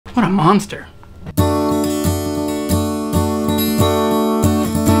What a monster.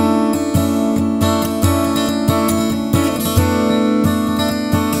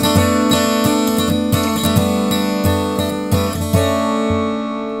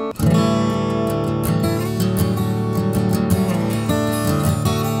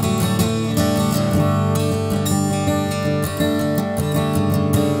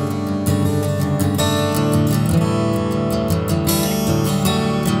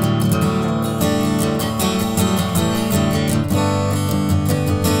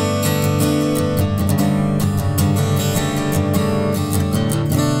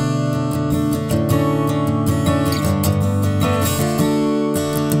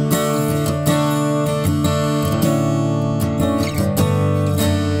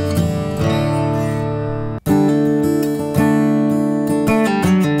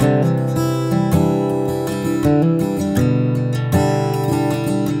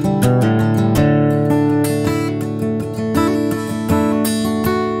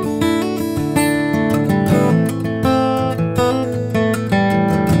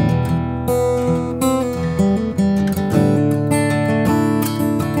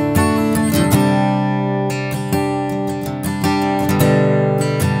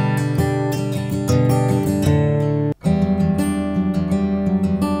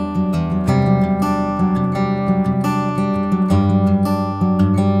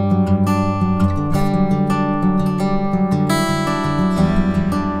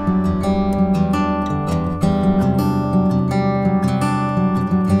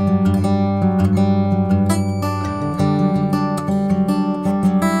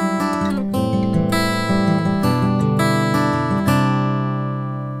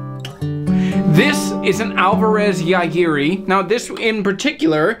 This is an Alvarez Yairi. Now this in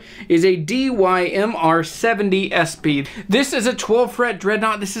particular is a DYMR70SB. This is a 12 fret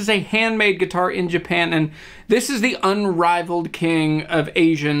dreadnought. This is a handmade guitar in Japan, and this is the unrivaled king of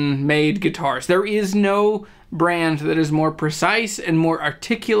Asian made guitars. There is no brand that is more precise and more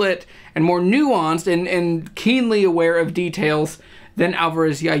articulate and more nuanced and keenly aware of details than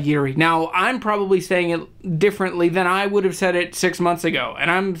Alvarez Yairi. Now, I'm probably saying it differently than I would have said it 6 months ago,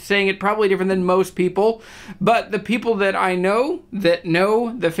 and I'm saying it probably different than most people, but the people that I know, that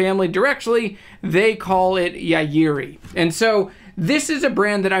know the family directly, they call it Yairi. And so this is a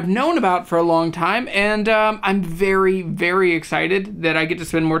brand that I've known about for a long time, and I'm very, very excited that I get to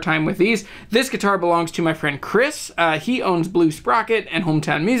spend more time with these. This guitar belongs to my friend Chris. He owns Blue Sprocket and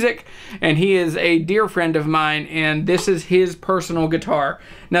Hometown Music, and he is a dear friend of mine, and this is his personal guitar.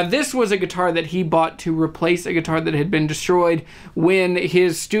 Now, this was a guitar that he bought to replace a guitar that had been destroyed when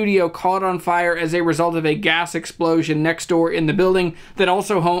his studio caught on fire as a result of a gas explosion next door in the building that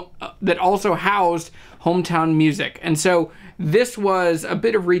also housed Hometown Music. And so this was a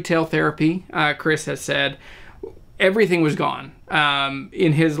bit of retail therapy, Chris has said. Everything was gone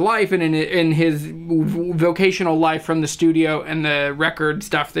in his life and in his vocational life from the studio and the record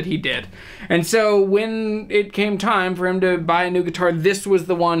stuff that he did. And so when it came time for him to buy a new guitar, this was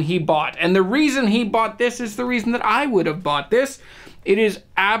the one he bought. And the reason he bought this is the reason that I would have bought this. It is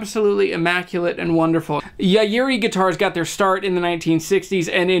absolutely immaculate and wonderful. Yairi guitars got their start in the 1960s,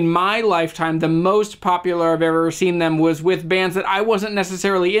 and in my lifetime, the most popular I've ever seen them was with bands that I wasn't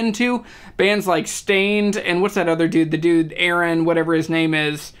necessarily into. Bands like Stained, and what's that other dude? The dude, Aaron, whatever his name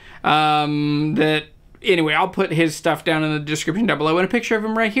is, anyway, I'll put his stuff down in the description down below and a picture of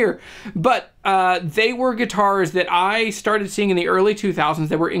him right here. But they were guitars that I started seeing in the early 2000s.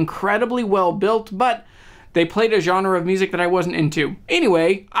 They were incredibly well built, but they played a genre of music that I wasn't into.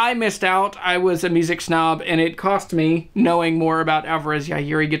 Anyway, I missed out. I was a music snob, and it cost me knowing more about Alvarez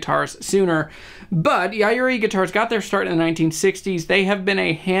Yairi guitars sooner. But Yairi guitars got their start in the 1960s. They have been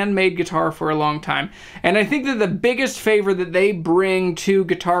a handmade guitar for a long time. And I think that the biggest favor that they bring to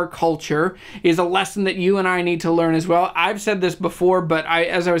guitar culture is a lesson that you and I need to learn as well. I've said this before, but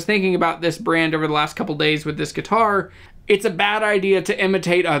as I was thinking about this brand over the last couple days with this guitar, it's a bad idea to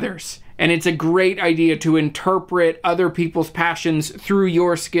imitate others. And it's a great idea to interpret other people's passions through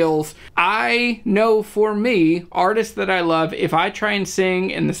your skills. I know for me, artists that I love, if I try and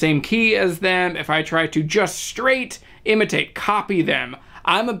sing in the same key as them, if I try to just straight imitate, copy them,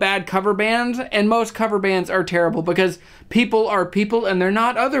 I'm a bad cover band, and most cover bands are terrible because people are people and they're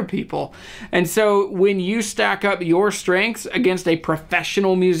not other people. And so when you stack up your strengths against a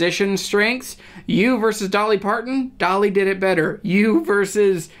professional musician's strengths, you versus Dolly Parton, Dolly did it better. You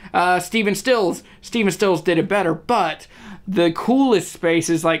versus Stephen Stills did it better. But the coolest space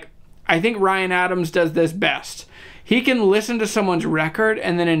is, like, I think Ryan Adams does this best. He can listen to someone's record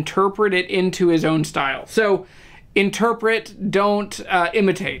and then interpret it into his own style. So interpret, don't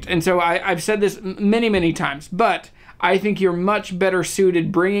imitate. And so I've said this many, many times, but I think you're much better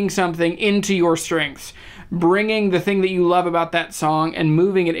suited bringing something into your strengths, bringing the thing that you love about that song and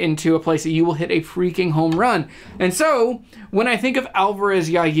moving it into a place that you will hit a freaking home run. And so when I think of Alvarez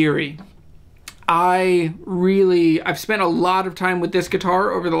Yairi, I've spent a lot of time with this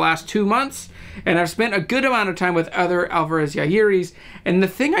guitar over the last 2 months, and I've spent a good amount of time with other Alvarez Yairis, and the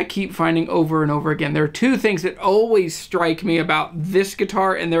thing I keep finding over and over again, there are two things that always strike me about this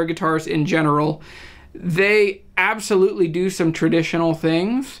guitar and their guitars in general. They absolutely do some traditional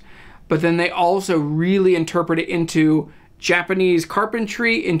things, but then they also really interpret it into Japanese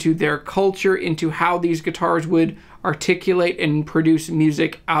carpentry, into their culture, into how these guitars would articulate and produce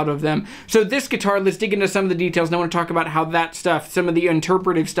music out of them. So this guitar, let's dig into some of the details, and I want to talk about how that stuff, some of the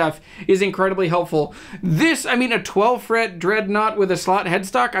interpretive stuff, is incredibly helpful. This, I mean, a 12-fret dreadnought with a slot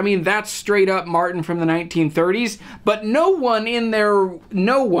headstock, I mean, that's straight up Martin from the 1930s, but no one in there,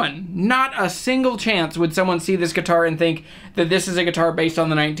 no one, not a single chance would someone see this guitar and think that this is a guitar based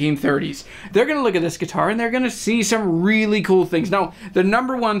on the 1930s. They're going to look at this guitar and they're going to see some really cool things. Now, the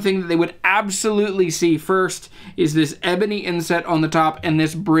number one thing that they would absolutely see first is this ebony inset on the top and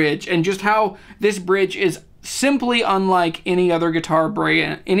this bridge, and just how this bridge is simply unlike any other guitar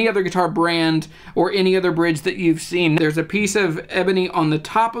brand or any other bridge that you've seen. There's a piece of ebony on the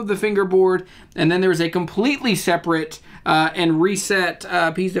top of the fingerboard, and then there's a completely separate and reset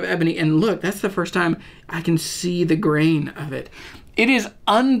piece of ebony. And look, that's the first time I can see the grain of it. It is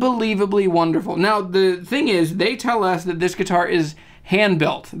unbelievably wonderful. Now, the thing is, they tell us that this guitar is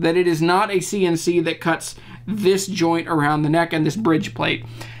hand-built, that it is not a CNC that cuts this joint around the neck and this bridge plate.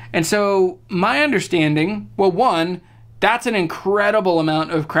 And so my understanding, well, one, that's an incredible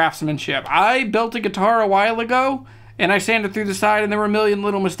amount of craftsmanship. I built a guitar a while ago and I sanded through the side and there were a million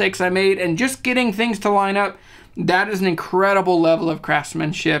little mistakes I made, and just getting things to line up, that is an incredible level of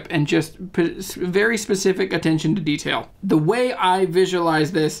craftsmanship and just very specific attention to detail. The way I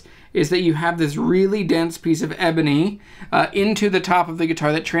visualize this is that you have this really dense piece of ebony into the top of the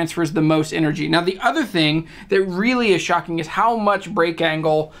guitar that transfers the most energy. Now, the other thing that really is shocking is how much break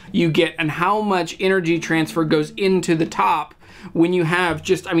angle you get and how much energy transfer goes into the top when you have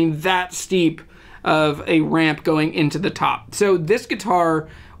just, I mean, that steep of a ramp going into the top. So this guitar,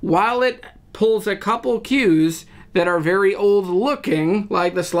 while it pulls a couple cues that are very old looking,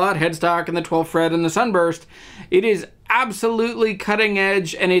 like the slot headstock and the 12th fret and the sunburst, it is absolutely cutting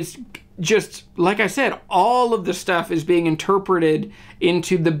edge, and it's just, like I said, all of the stuff is being interpreted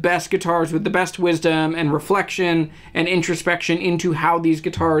into the best guitars with the best wisdom and reflection and introspection into how these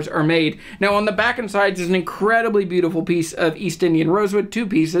guitars are made. Now, on the back and sides is an incredibly beautiful piece of East Indian rosewood, 2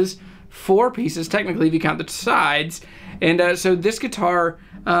 pieces, 4 pieces technically if you count the sides. And so this guitar,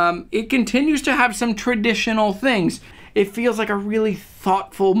 it continues to have some traditional things. It feels like a really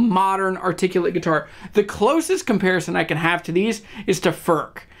thoughtful, modern, articulate guitar. The closest comparison I can have to these is to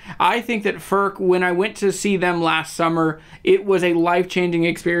Ferk. I think that Ferk, when I went to see them last summer, it was a life-changing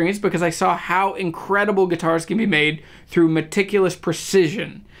experience because I saw how incredible guitars can be made through meticulous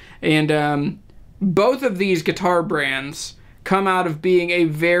precision. And both of these guitar brands come out of being a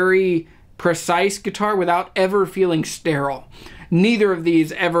very precise guitar without ever feeling sterile. Neither of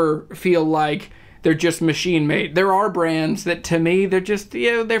these ever feel like they're just machine made. There are brands that, to me, they're just,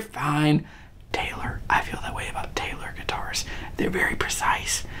 you know, they're fine. Taylor, I feel that way about Taylor guitars. They're very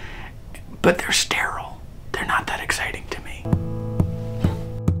precise, but they're sterile. They're not that exciting to me.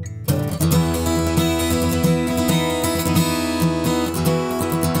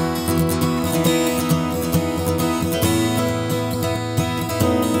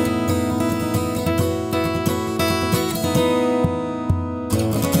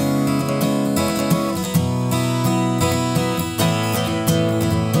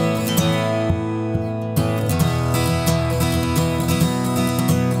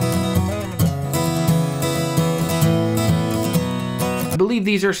 believe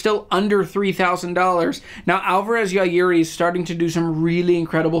these are still under $3,000. Now, Alvarez Yairi is starting to do some really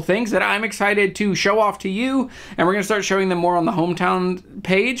incredible things that I'm excited to show off to you, and we're going to start showing them more on the hometown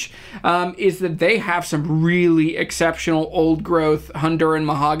page, is that they have some really exceptional old growth Honduran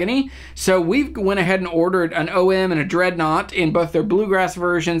mahogany. So we've went ahead and ordered an OM and a Dreadnought in both their bluegrass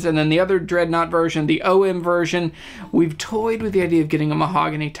versions, and then the other Dreadnought version, the OM version. We've toyed with the idea of getting a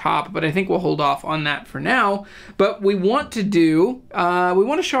mahogany top, but I think we'll hold off on that for now. But we want to do, we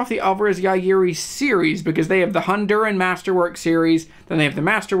want to show off the Alvarez Yairi series, because they have the Honduran Masterwork series, then they have the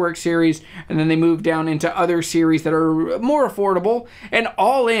Masterwork series, and then they move down into other series that are more affordable. And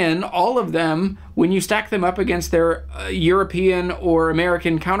all in, all of them, when you stack them up against their European or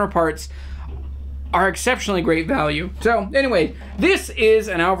American counterparts, are exceptionally great value. So anyway, this is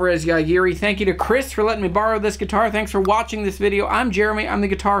an Alvarez Yairi. Thank you to Chris for letting me borrow this guitar. Thanks for watching this video. I'm Jeremy. I'm the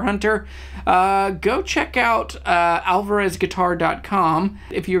Guitar Hunter. Go check out alvarezguitar.com.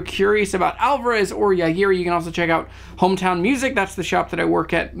 If you're curious about Alvarez or Yairi, you can also check out Hometown Music. That's the shop that I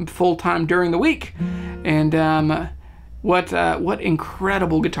work at full-time during the week. And what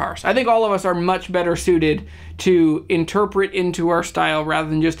incredible guitars. I think all of us are much better suited to interpret into our style rather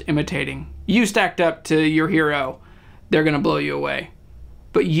than just imitating. You stacked up to your hero, they're gonna blow you away.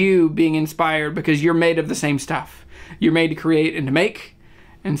 But you being inspired because you're made of the same stuff. You're made to create and to make.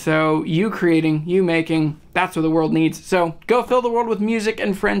 And so you creating, you making, that's what the world needs. So go fill the world with music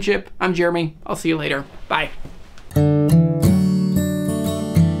and friendship. I'm Jeremy. I'll see you later. Bye.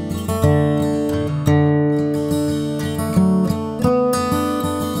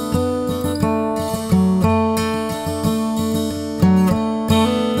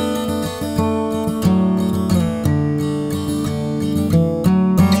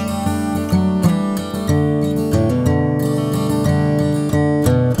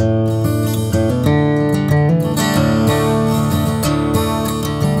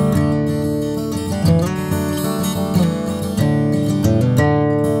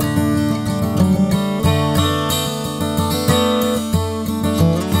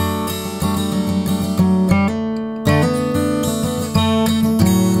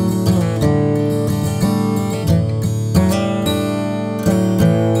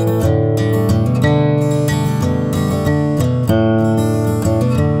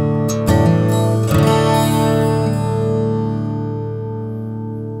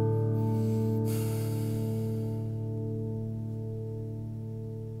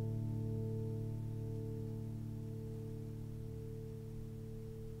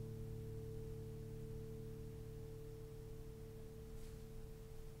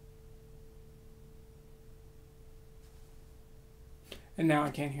 And now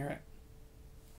I can't hear it.